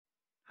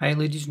Hi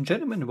ladies and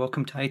gentlemen,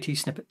 welcome to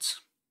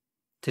ITSnippets.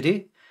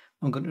 Today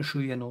I'm going to show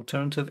you an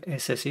alternative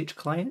SSH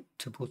client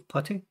to both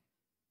Putty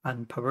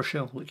and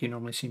Powershell like you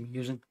normally see me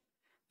using.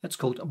 It's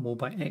called a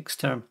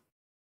Mobaxterm.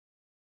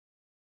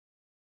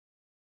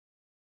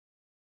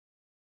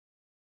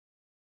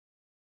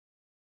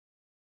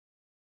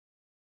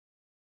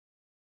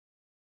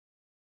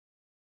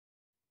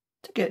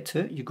 To get to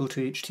it, you go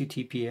to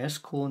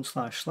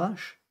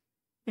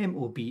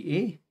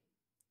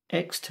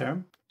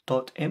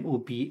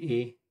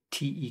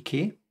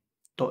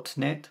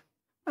https://mobaxterm.mobatek.net,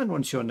 and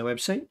once you're on the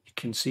website you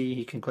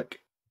can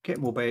click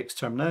Get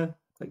Mobaxterm Now,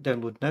 click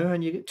Download Now,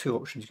 and you get two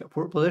options. You get a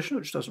portable edition,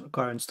 which doesn't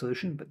require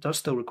installation but does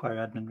still require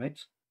admin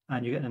rights,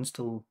 and you get an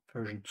install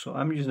version. So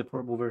I'm using the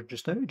portable version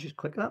just now. You just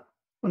click that.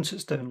 Once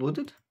it's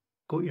downloaded,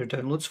 go to your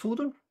downloads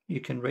folder. You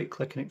can right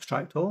click and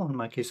extract all. In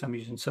my case I'm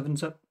using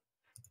 7-zip.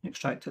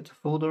 Extract it to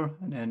folder,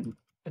 and then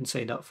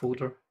inside that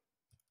folder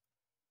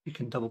you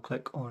can double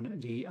click on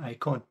the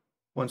icon.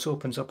 Once it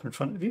opens up in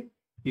front of you,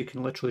 you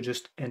can literally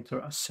just enter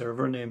a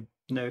server name.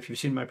 Now if you've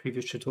seen my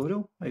previous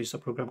tutorial, I used a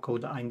program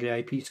called the Angry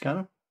IP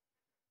Scanner,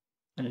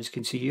 and as you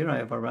can see here I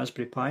have a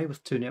Raspberry Pi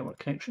with two network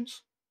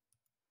connections.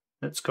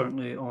 It's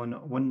currently on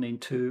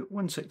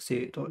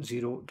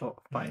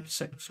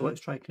 192.168.0.56, so let's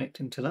try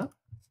connecting to that.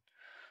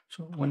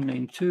 So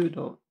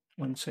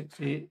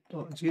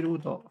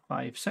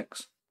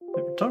 192.168.0.56,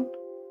 hit return.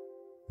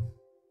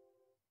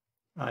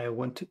 I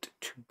want it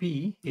to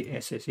be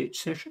a SSH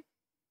session.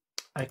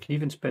 I can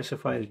even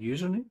specify the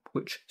username,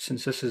 which,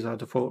 since this is a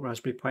default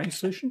Raspberry Pi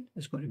installation,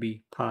 is going to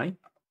be Pi,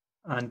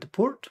 and the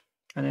port,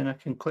 and then I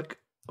can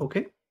click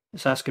OK.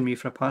 It's asking me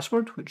for a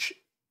password, which,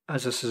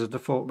 as this is a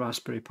default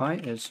Raspberry Pi,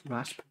 is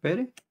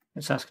Raspberry.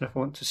 It's asking if I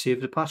want to save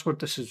the password.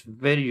 This is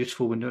very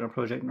useful when doing a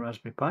project in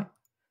Raspberry Pi.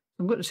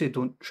 I'm going to say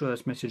don't show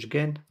this message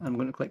again. I'm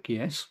going to click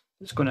yes.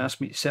 It's going to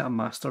ask me to set a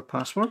master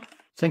password.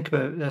 Think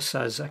about this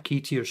as a key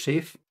to your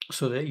safe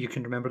so that you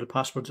can remember the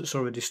password that's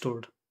already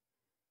stored.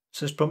 It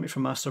says prompt me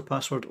for master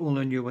password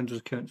only on new Windows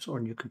accounts or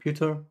new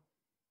computer,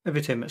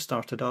 every time it's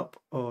started up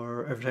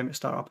or every time it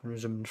starts up and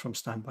resumed from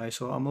standby.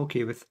 So I'm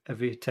okay with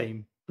every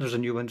time there's a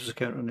new Windows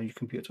account on a new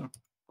computer.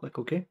 Click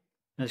OK.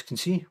 As you can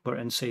see, we're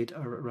inside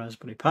our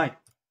Raspberry Pi.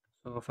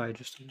 So if I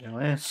just do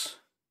ls,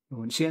 you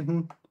won't see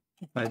anything.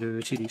 If I do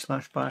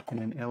cd/back and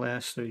then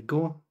ls, there you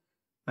go.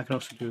 I can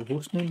also do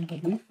hostname, I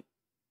believe.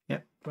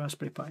 Yep,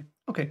 Raspberry Pi.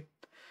 Okay.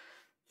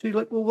 So you're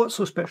like, well, what's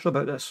so special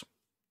about this?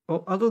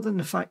 Well, other than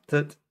the fact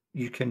that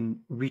you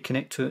can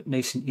reconnect to it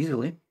nice and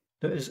easily,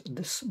 there is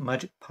this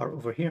magic part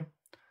over here.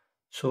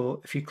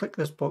 So if you click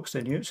this box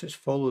down here, it says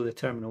follow the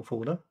terminal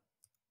folder.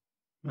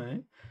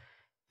 Right.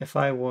 If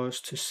I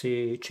was to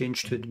say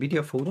change to the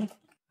media folder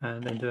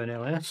and then do an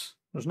ls,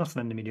 there's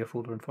nothing in the media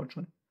folder,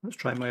 unfortunately. Let's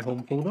try my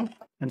home folder.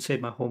 Inside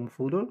my home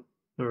folder,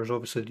 there's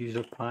obviously the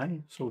user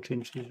Pi, so we'll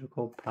change the user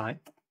called Pi,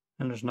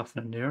 and there's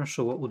nothing in there.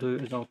 So what we'll do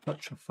is I'll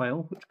touch a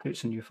file, which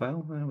creates a new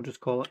file, and we'll just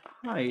call it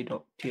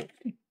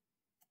hi.txt.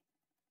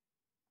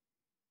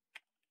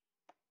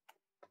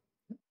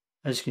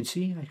 As you can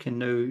see, I can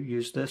now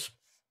use this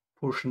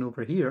portion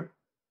over here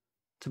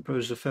to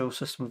browse the file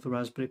system of the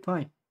Raspberry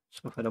Pi.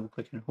 So if I double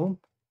click in home,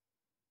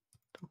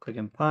 double click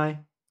in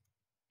Pi,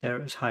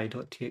 there is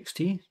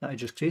hi.txt that I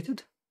just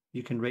created.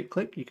 You can right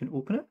click, you can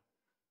open it.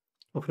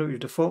 Open up your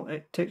default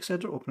text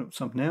editor, open up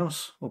something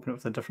else, open it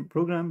with a different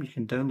program. You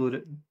can download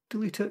it,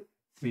 delete it,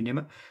 rename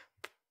it,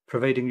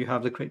 providing you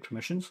have the correct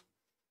permissions.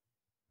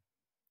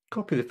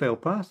 Copy the file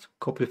path,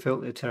 copy the file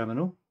to the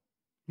terminal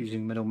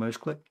using middle mouse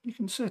click. You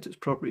can set its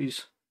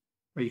properties,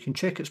 or you can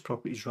check its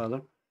properties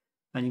rather,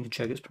 and you can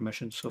check its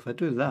permissions. So if I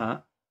do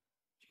that,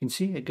 you can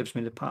see it gives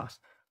me the path.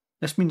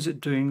 This means that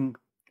doing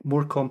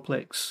more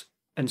complex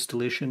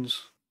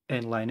installations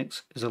in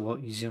Linux is a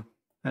lot easier.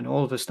 And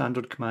all of the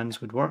standard commands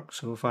would work.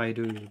 So if I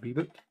do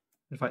reboot,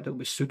 in fact it'll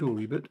be sudo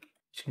reboot,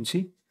 as you can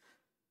see,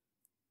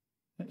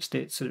 it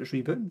states that it's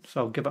rebooting.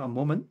 So I'll give it a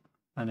moment,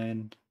 and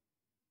then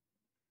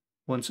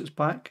once it's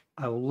back,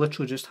 I will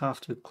literally just have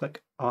to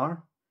click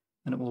R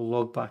and it will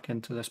log back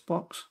into this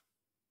box.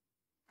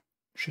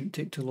 Shouldn't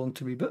take too long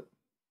to reboot.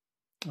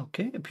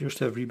 Okay, it appears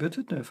to have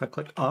rebooted. Now if I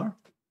click R,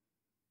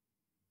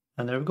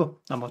 and there we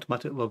go, I'm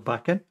automatically logged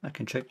back in. I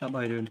can check that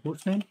by doing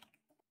hostname.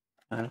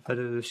 And if I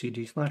do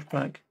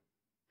cd/back,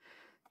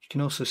 you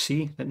can also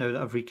see that now that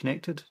I've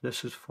reconnected,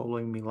 this is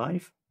following me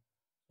live.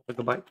 If I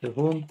go back to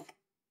home,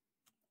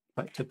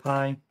 back to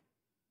Pi,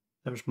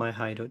 there's my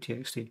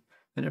hi.txt,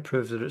 and it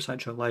proves that it's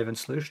actually a live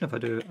installation. If I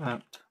do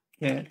apt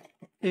get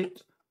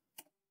update,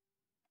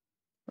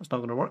 that's not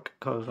going to work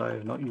because I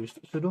have not used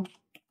sudo.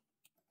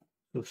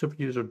 So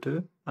superuser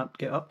do apt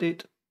get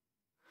update.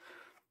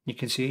 You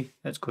can see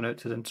it's going out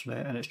to the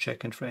internet and it's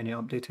checking for any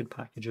updated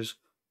packages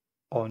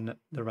on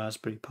the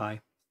Raspberry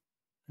Pi.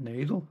 And there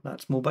you go,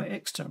 that's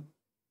Mobaxterm,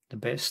 the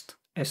best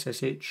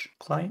SSH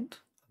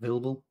client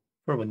available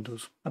for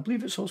Windows. I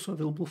believe it's also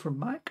available for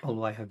Mac,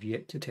 although I have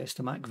yet to test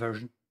a Mac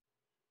version.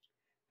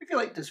 If you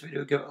liked this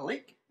video, give it a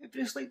like. If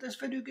you disliked this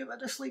video, give it a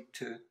dislike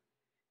too.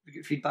 If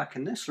you get feedback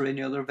on this or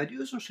any other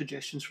videos or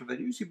suggestions for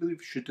videos you believe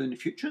we should do in the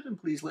future, then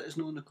please let us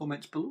know in the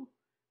comments below.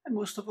 And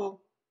most of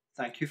all,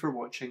 thank you for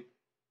watching.